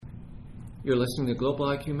You're listening to Global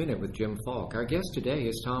IQ Minute with Jim Falk. Our guest today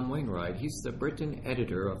is Tom Wainwright. He's the Britain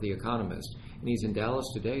editor of The Economist, and he's in Dallas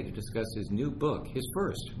today to discuss his new book, his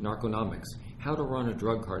first, Narconomics, How to Run a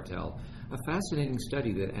Drug Cartel, a fascinating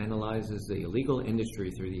study that analyzes the illegal industry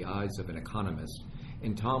through the eyes of an economist.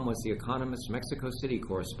 And Tom was The Economist's Mexico City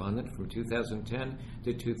correspondent from 2010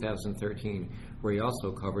 to 2013, where he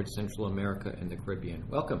also covered Central America and the Caribbean.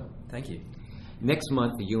 Welcome. Thank you. Next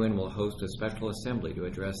month, the UN will host a special assembly to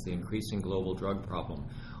address the increasing global drug problem.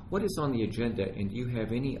 What is on the agenda, and do you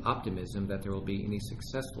have any optimism that there will be any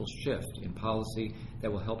successful shift in policy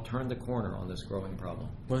that will help turn the corner on this growing problem?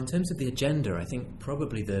 Well, in terms of the agenda, I think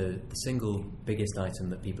probably the single biggest item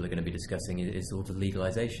that people are going to be discussing is all the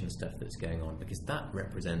legalization stuff that's going on, because that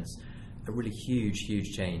represents a really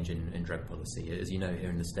huge change in drug policy. As you know, here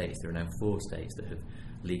in the States, there are now 4 states that have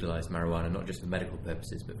legalized marijuana, not just for medical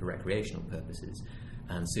purposes, but for recreational purposes.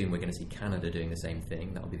 And soon we're going to see Canada doing the same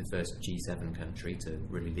thing. That will be the first G7 country to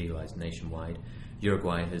really legalize nationwide.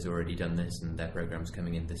 Uruguay has already done this, and their program's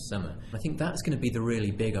coming in this summer. I think that's going to be the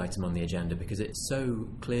really big item on the agenda, because it so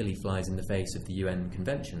clearly flies in the face of the UN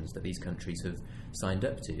conventions that these countries have signed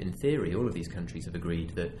up to. In theory, all of these countries have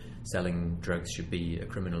agreed that selling drugs should be a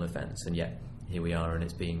criminal offence, and yet here we are, and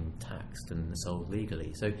it's being taxed and sold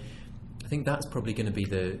legally. So I think that's probably going to be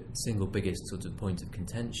the single biggest sort of point of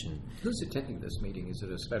contention. Who's attending this meeting? Is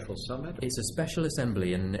it a special summit? It's a special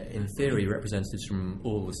assembly, and in theory representatives from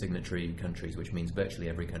all the signatory countries, which means virtually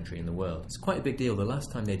every country in the world. It's quite a big deal. The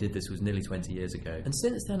last time they did this was nearly 20 years ago. And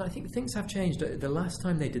since then, I think things have changed. The last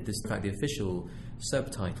time they did this, in fact, the official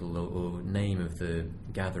subtitle or name of the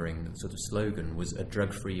gathering, the sort of slogan, was "A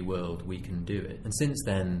drug-free world, we can do it." And since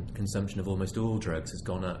then, consumption of almost all drugs has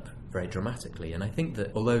gone up very dramatically. And I think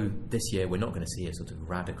that although this year we're not going to see a sort of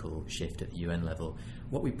radical shift at the UN level,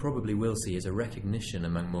 what we probably will see is a recognition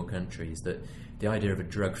among more countries that the idea of a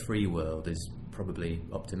drug-free world is probably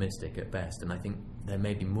optimistic at best. And I think there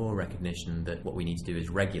may be more recognition that what we need to do is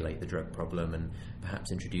regulate the drug problem and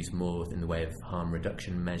perhaps introduce more in the way of harm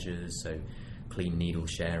reduction measures, so clean needle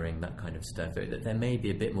sharing, that kind of stuff. There may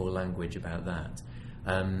be a bit more language about that.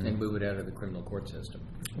 And move it out of the criminal court system.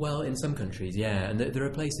 Well, in some countries, yeah. And there are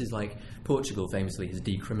places like Portugal famously has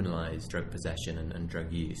decriminalised drug possession and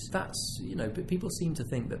drug use. That's, but people seem to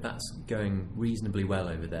think that that's going reasonably well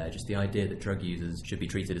over there, just the idea that drug users should be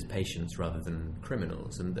treated as patients rather than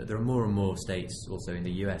criminals. And that there are more and more states also in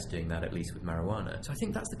the US doing that, at least with marijuana. So I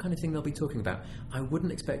think that's the kind of thing they'll be talking about. I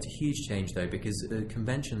wouldn't expect a huge change, though, because the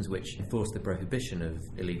conventions which enforce the prohibition of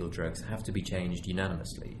illegal drugs have to be changed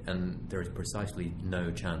unanimously. And there is precisely no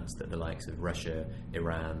chance that the likes of Russia,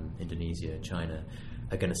 Iran, Indonesia, China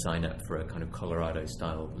are going to sign up for a kind of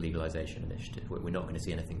Colorado-style legalization initiative. We're not going to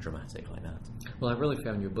see anything dramatic like that. Well, I really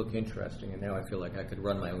found your book interesting, and now I feel like I could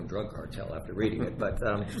run my own drug cartel after reading it. But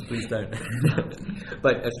please don't.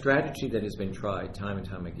 But a strategy that has been tried time and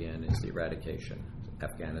time again is the eradication.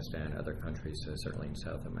 Afghanistan, other countries, certainly in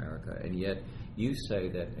South America, and yet you say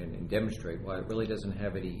that and demonstrate why it really doesn't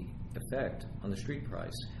have any effect on the street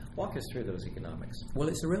price. Walk us through those economics. Well,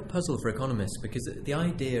 it's a real puzzle for economists, because the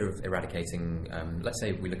idea of eradicating, let's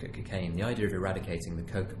say we look at cocaine, the idea of eradicating the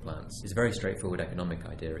coca plants is a very straightforward economic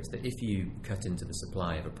idea. It's that if you cut into the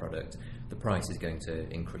supply of a product, the price is going to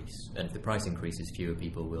increase. And if the price increases, fewer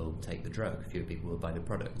people will take the drug, fewer people will buy the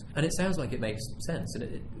product. And it sounds like it makes sense, and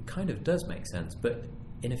it kind of does make sense, but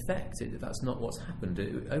in effect, that's not what's happened.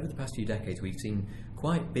 Over the past few decades, we've seen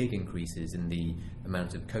quite big increases in the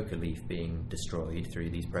amount of coca leaf being destroyed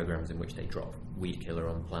through these programs in which they drop weed killer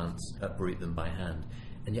on plants, uproot them by hand.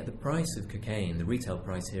 And yet the price of cocaine, the retail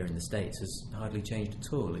price here in the States, has hardly changed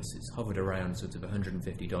at all. It's hovered around sort of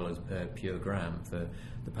 $150 per pure gram for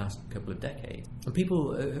the past couple of decades. And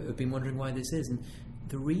people have been wondering why this is. And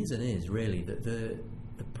the reason is really that the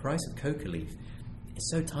price of coca leaf is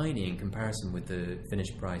so tiny in comparison with the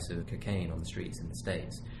finished price of cocaine on the streets in the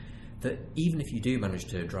States that even if you do manage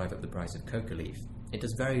to drive up the price of coca leaf, it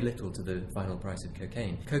does very little to the final price of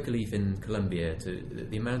cocaine. Coca leaf in Colombia,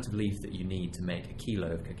 the amount of leaf that you need to make a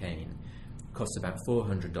kilo of cocaine costs about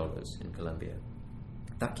 $400 in Colombia.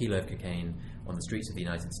 That kilo of cocaine on the streets of the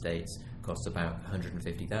United States costs about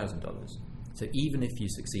 $150,000. So even if you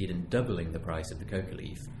succeed in doubling the price of the coca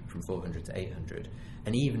leaf from $400 to $800,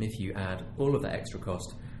 and even if you add all of that extra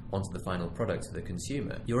cost onto the final product to the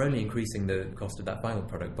consumer, you're only increasing the cost of that final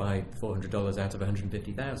product by $400 out of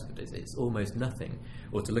 150,000. It's almost nothing.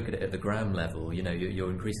 Or to look at it at the gram level, you're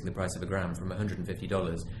increasing the price of a gram from $150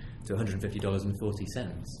 to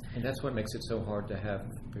 $150.40. And that's what makes it so hard to have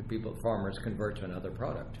farmers convert to another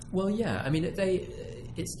product. Well, yeah. I mean,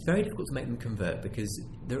 it's very difficult to make them convert because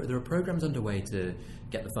there are programs underway to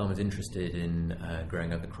get the farmers interested in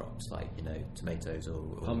growing other crops like, tomatoes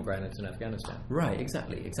or pomegranates in Afghanistan. Right,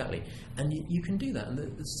 exactly. And you can do that, and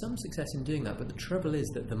there's some success in doing that, but the trouble is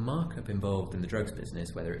that the markup involved in the drugs business,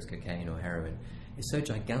 whether it's cocaine or heroin, is so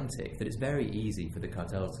gigantic that it's very easy for the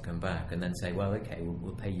cartels to come back and then say, well, okay,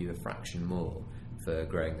 we'll pay you a fraction more for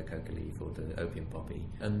growing the coca leaf or the opium poppy,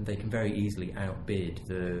 and they can very easily outbid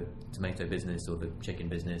the tomato business or the chicken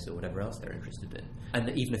business or whatever else they're interested in. And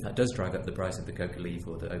even if that does drive up the price of the coca leaf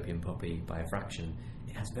or the opium poppy by a fraction,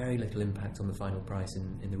 it has very little impact on the final price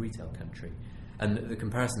in the retail country. And the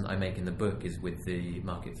comparison that I make in the book is with the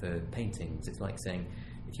market for paintings. It's like saying,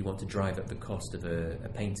 if you want to drive up the cost of a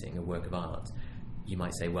painting, a work of art, you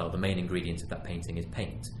might say, well, the main ingredient of that painting is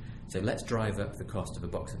paint. So let's drive up the cost of a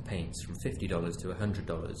box of paints from $50 to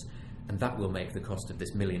 $100, and that will make the cost of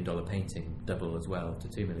this $1 million painting double as well to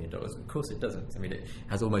 $2 million. Of course it doesn't. I mean, it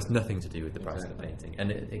has almost nothing to do with the price of the painting.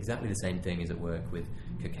 And exactly the same thing is at work with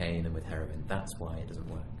cocaine and with heroin. That's why it doesn't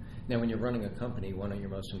work. Now, when you're running a company, one of your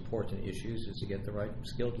most important issues is to get the right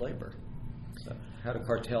skilled labor. So how do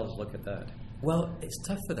cartels look at that? Well, it's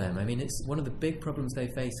tough for them. I mean, it's one of the big problems they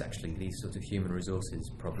face, actually, these sort of human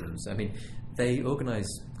resources problems. I mean, they organise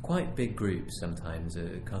quite big groups sometimes.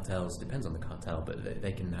 Cartels, depends on the cartel, but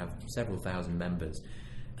they can have several thousand members.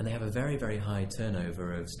 And they have a very, very high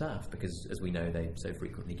turnover of staff because, as we know, they so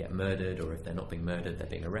frequently get murdered, or if they're not being murdered, they're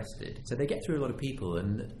being arrested. So they get through a lot of people,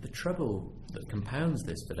 and the trouble that compounds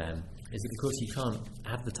this for them is that, of course, you can't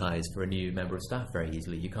advertise for a new member of staff very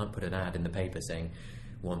easily. You can't put an ad in the paper saying,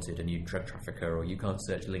 wanted a new drug trafficker, or you can't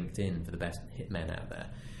search LinkedIn for the best hitmen out there.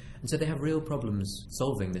 And so they have real problems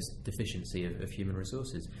solving this deficiency of human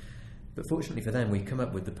resources. But fortunately for them, we come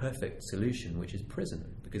up with the perfect solution, which is prison.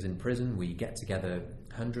 Because in prison, we get together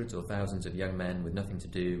hundreds or thousands of young men with nothing to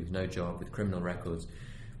do, with no job, with criminal records.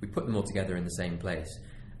 We put them all together in the same place.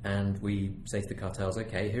 And we say to the cartels,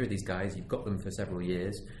 okay, here are these guys, you've got them for several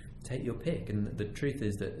years, take your pick. And the truth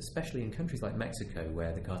is that, especially in countries like Mexico,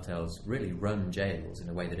 where the cartels really run jails in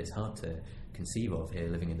a way that it's hard to conceive of here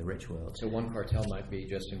living in the rich world. So one cartel might be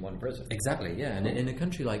just in one prison. Exactly, yeah. And in a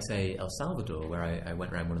country like, say, El Salvador, where I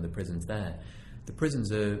went around one of the prisons there, the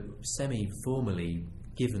prisons are semi-formally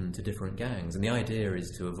given to different gangs. And the idea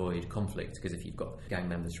is to avoid conflict, because if you've got gang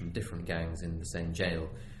members from different gangs in the same jail,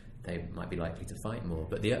 they might be likely to fight more.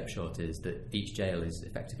 But the upshot is that each jail is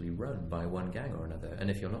effectively run by one gang or another. And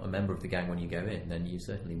if you're not a member of the gang when you go in, then you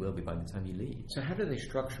certainly will be by the time you leave. So how do they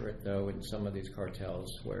structure it, though, in some of these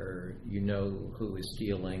cartels where you know who is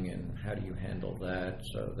stealing, and how do you handle that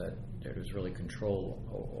so that there's really control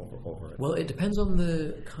over it? Well, it depends on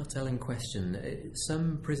the cartel in question.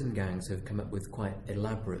 Some prison gangs have come up with quite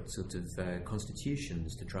elaborate sort of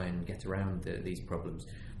constitutions to try and get around these problems.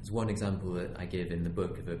 There's one example that I give in the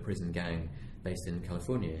book of a prison gang based in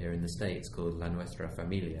California here in the States called La Nuestra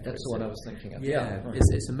Familia. That's the one I was thinking of. Yeah, right.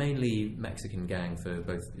 It's a mainly Mexican gang for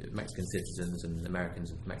both Mexican citizens and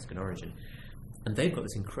Americans of Mexican origin. And they've got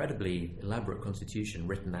this incredibly elaborate constitution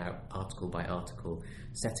written out article by article,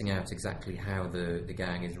 setting out exactly how the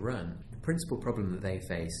gang is run. The principal problem that they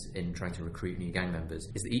face in trying to recruit new gang members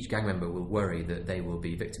is that each gang member will worry that they will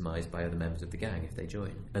be victimized by other members of the gang if they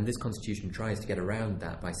join. And this constitution tries to get around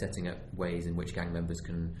that by setting up ways in which gang members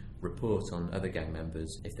can report on other gang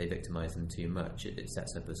members if they victimize them too much. It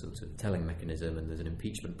sets up a sort of telling mechanism, and there's an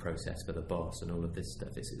impeachment process for the boss and all of this stuff.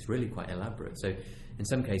 It's really quite elaborate. So in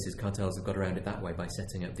some cases, cartels have got around it that way by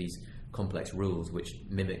setting up these complex rules which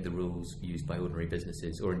mimic the rules used by ordinary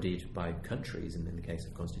businesses, or indeed by countries in the case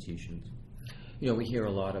of constitutions. You know, we hear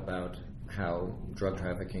a lot about how drug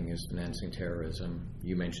trafficking is financing terrorism.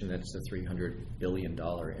 You mentioned that it's a $300 billion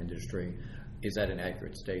industry. Is that an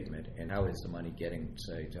accurate statement? And how is the money getting,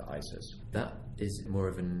 say, to ISIS? That is more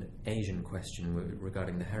of an Asian question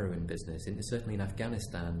regarding the heroin business. Certainly in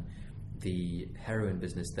Afghanistan, the heroin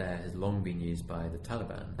business there has long been used by the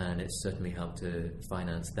Taliban, and it's certainly helped to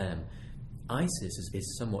finance them. ISIS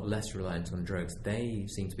is somewhat less reliant on drugs. They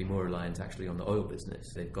seem to be more reliant actually on the oil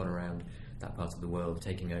business. They've gone around that part of the world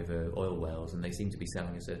taking over oil wells, and they seem to be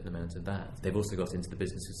selling a certain amount of that. They've also got into the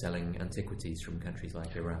business of selling antiquities from countries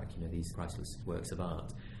like Iraq, these priceless works of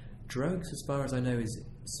art. Drugs, as far as I know, is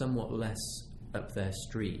somewhat less up their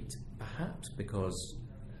street, perhaps because,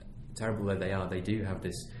 terrible though they are, they do have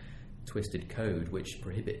this twisted code which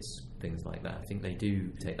prohibits things like that. I think they do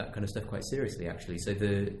take that kind of stuff quite seriously, actually. So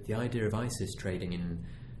the idea of ISIS trading in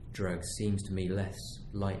drugs seems to me less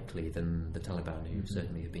likely than the Taliban, who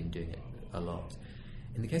certainly have been doing it a lot.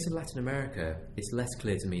 In the case of Latin America, it's less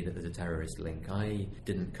clear to me that there's a terrorist link. I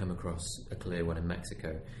didn't come across a clear one in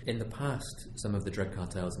Mexico. In the past, some of the drug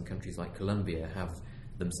cartels in countries like Colombia have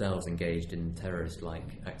themselves engaged in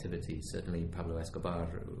terrorist-like activities. Certainly Pablo Escobar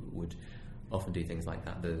would often do things like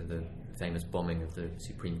that. The famous bombing of the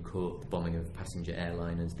Supreme Court, the bombing of passenger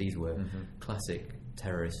airliners, these were classic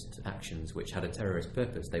terrorist actions which had a terrorist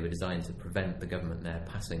purpose. They were designed to prevent the government there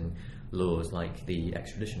passing laws like the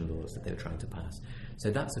extradition laws that they were trying to pass. So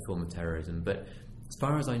that's a form of terrorism. But as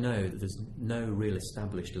far as I know, there's no real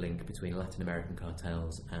established link between Latin American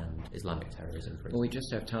cartels and Islamic terrorism, for example. Well, we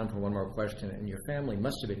just have time for one more question, and your family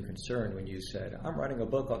must have been concerned when you said, I'm writing a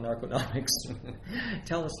book on narconomics.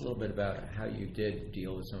 Tell us a little bit about how you did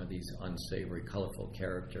deal with some of these unsavory, colorful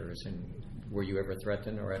characters, and were you ever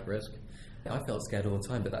threatened or at risk? I felt scared all the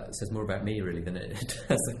time, but that says more about me, really, than it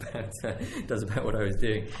does about what I was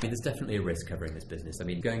doing. I mean, there's definitely a risk covering this business. I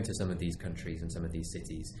mean, going to some of these countries and some of these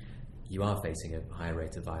cities, you are facing a higher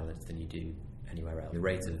rate of violence than you do anywhere else. The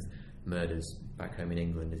rate of murders back home in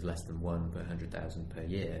England is less than 1 per 100,000 per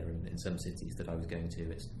year, and in some cities that I was going to,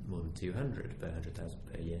 it's more than 200 per 100,000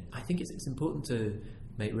 per year. I think it's important to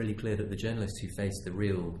make really clear that the journalists who face the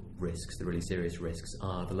real risks, the really serious risks,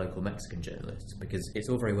 are the local Mexican journalists, because it's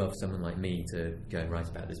all very well for someone like me to go and write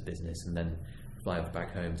about this business and then fly off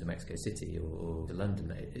back home to Mexico City or to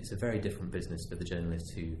London. It's a very different business for the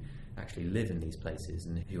journalists who actually live in these places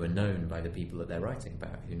and who are known by the people that they're writing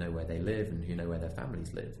about, who know where they live and who know where their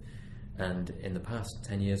families live. And in the past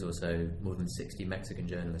 10 years or so, more than 60 Mexican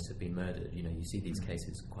journalists have been murdered. You know, you see these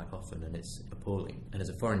cases quite often, and it's appalling. And as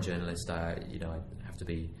a foreign journalist, I have to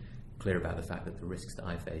be clear about the fact that the risks that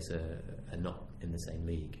I face are not in the same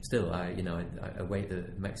league. Still, I await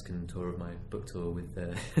the Mexican tour of my book tour with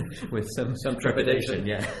with some trepidation.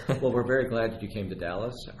 Yeah. Well, we're very glad that you came to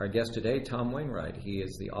Dallas. Our guest today, Tom Wainwright. He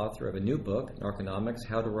is the author of a new book, Narconomics: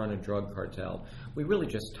 How to Run a Drug Cartel. We really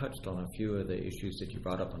just touched on a few of the issues that you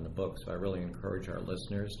brought up on the book, so I really encourage our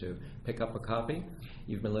listeners to pick up a copy.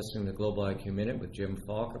 You've been listening to Global IQ Minute with Jim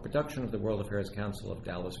Falk, a production of the World Affairs Council of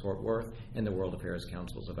Dallas-Fort Worth and the World Affairs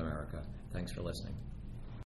Councils of America. Thanks for listening.